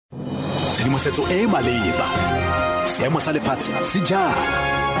tshedimosetso e e maleba seemo sa lefatshe se jang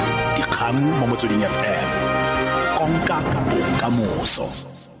dikgang mo motsweding FM konka bokamoso.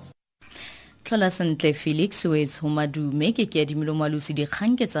 Tlhola sentle Felix Wets Homadume ke Keadimilwe Moalusi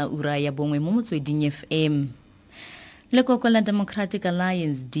dikgang ke tsa ura ya Bongwe mo motsweding FM. Lekoko la Democratic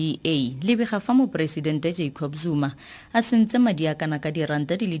Alliance DA le bega fa mopresidente Jacob Zuma a sentse madi a kana ka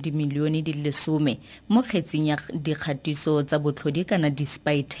diranta di le dimilione di lesome mo kgetsing ya dikgatiso tsa botlhodi kana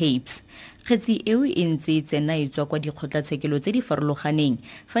diSpy tapes. Kgetsi eo e ntse e tsena e tswa kwa dikgotlatshekelo tse di farologaneng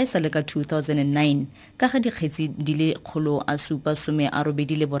fa e sale ka 2009 ka ga dikgetsi di le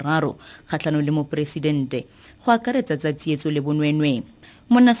 783 kgatlhanong le mopresidente go akaretsa tsa tsietso le bonwenwe.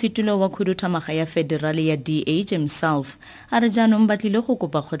 Monnasetulo wa khuduthamaga ya federale ya DA himself a re jaanong ba tlile go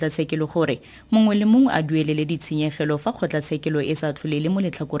kopa kgotlatshekelo gore mongwe le mongwe a duelele ditshenyegelo fa kgotlatshekelo e sa tlholele mo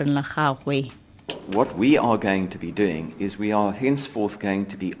letlhakoreng la gagwe. What we are going to be doing is we are henceforth going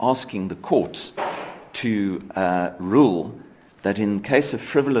to be asking the courts to rule that in case of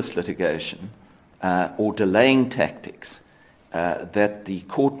frivolous litigation or delaying tactics, that the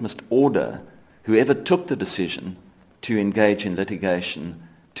court must order whoever took the decision to engage in litigation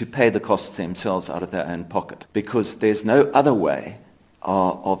to pay the costs themselves out of their own pocket, because there's no other way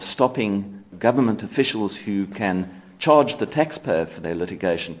of stopping government officials who can charge the taxpayer for their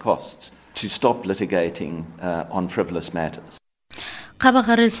litigation costs to stop litigating on frivolous matters.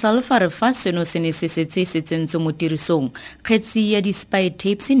 Khabagare Salfa re fa seno se ne se setse se tsentse mo tirisong kgetsi ya diSpy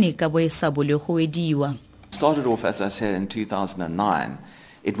tapes ne ka bo e sa bole go ediwa. Started off, as I said, in 2009.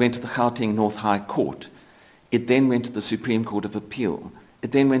 It went to the Gauteng North High Court. It then went to the Supreme Court of Appeal.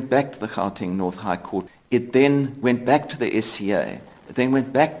 It then went back to the Gauteng North High Court. It then went back to the SCA. It then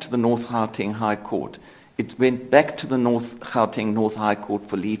went back to the North Gauteng High Court. It went back to the Gauteng North High Court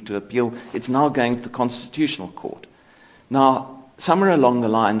for leave to appeal. It's now going to the Constitutional Court. Now, somewhere along the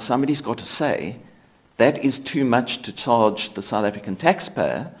line, somebody's got to say that is too much to charge the South African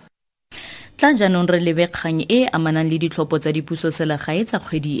taxpayer. Tla jaanong re lebe kgang e amanang le ditlhopho tsa dipuso selegae tsa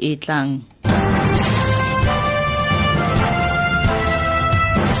kgwedi e tlang.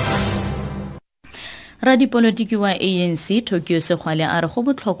 Radipolotiki wa ANC Tokyo Segwale a re go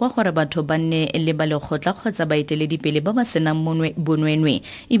botlhokwa gore batho ba nne le ba lekgotla kgotsa baeteledipele ba ba senang bonwenwe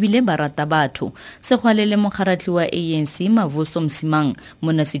ebile ba rata batho. Segwale le mogaratlhi wa ANC Mavuso Msimang,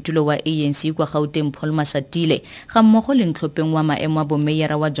 monnasetulo wa ANC kwa Gauteng Paul Mashatile ga mmogo le ntlhopheng wa maemo a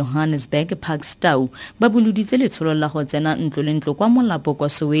bomeyara wa Johannesburg Park Stow ba boloditse letsholo la go tsena ntlo le ntlo kwa molapo kwa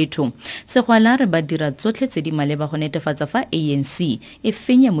Soweto. Segwale a re ba dira tsotlhe tse di maleba go netefatsa fa ANC e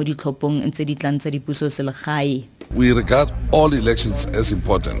fenya mo ditlhophong tse di tlang tsa dipuso. We regard all elections as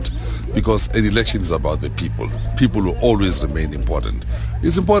important because an election is about the people. People will always remain important.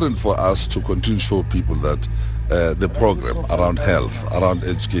 It's important for us to continue to show people that the program around health, around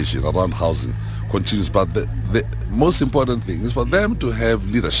education, around housing continues. But the most important thing is for them to have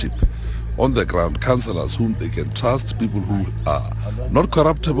leadership on the ground, councillors whom they can trust, people who are not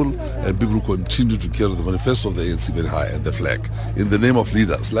corruptible, and people who continue to carry the manifesto of the ANC very high and the flag in the name of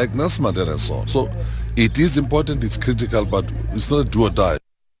leaders like Nelson Mandela and so on. So it is important, it's critical, but it's not a do or die.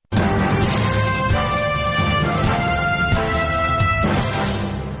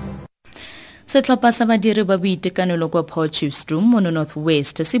 Setlhopha sa badiri ba boitekanelo kwa Potchefstroom mo North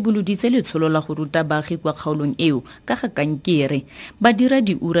West se boloditse letsholo la go ruta baagi kwa kgaolong eo ka ga kankere. Ba dira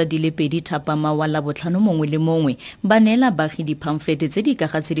diura di le 2 thapama wa la botlhano mongwe le mongwe ba neela baagi dipamflete tse di ka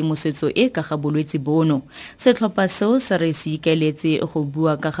ga tshedimosetso e ka ga bolwetse bono. Setlhopha seo se re se ikaeletse go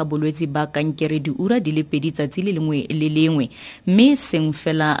bua ka ga bolwetse ba kankere diura di le 2 tsatsi le lengwe le lengwe mme seng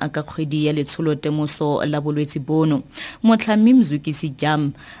fela ka kgwedi ya letsholo temoso la bolwetse bono. Motlhami Mzukisi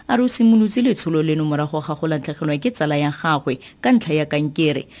Jam a re simolotse letsholo leno morago ga go latlhegelwa ke tsala ya gagwe ka ntlha ya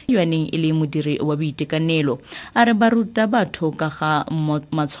kankere yo neng e le modiri wa boitekanelo. A re ba ruta batho ka ga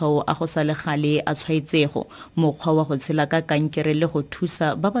matshwao a go sa le gale a tshwaetsego, mokgwa wa go tshela ka kankere le go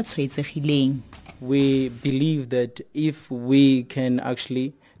thusa ba ba tshwaetsegileng. We believe that if we can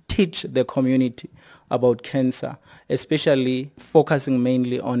actually teach the community about cancer, especially focusing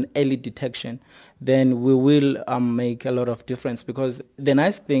mainly on early detection, then we will make a lot of difference, because the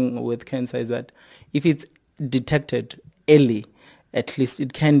nice thing with cancer is that if it's detected early, at least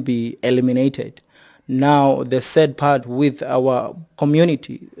it can be eliminated. Now, the sad part with our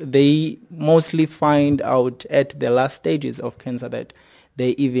community, they mostly find out at the last stages of cancer that they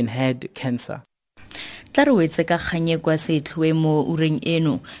even had cancer. tla re wetse ka kganye kwa setlhoe mo ureng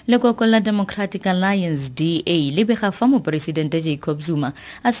eno. Lekoko la Democratic Alliance DA le bega fa mopresidente Jacob Zuma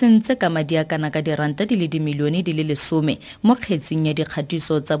a sentse ka madi a kana ka diranta di le dimilione di le lesome mo kgetsing ya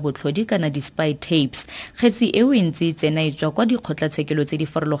dikgatiso tsa botlhodi kana diSpy tapes. Kgetsi eo e ntse e tsena e tswa kwa dikgotlatshekelo tse di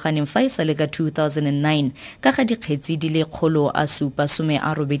farologaneng fa e sale ka 2009 ka ga dikgetsi di le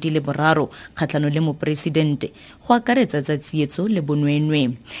 783 kgatlhano le mopresidente go akaretsa tsa tsietso le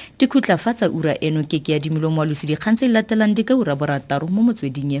bonwenwe. Dikhutlafatsa ura eno ke Keadimilwe Moalusi dikgang tse latelang di ka ura borataro mo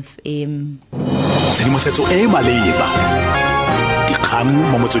motsweding FM. Tshedimosetso e e maleba dikgang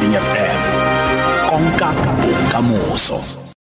mo motsweding FM konka bokamoso.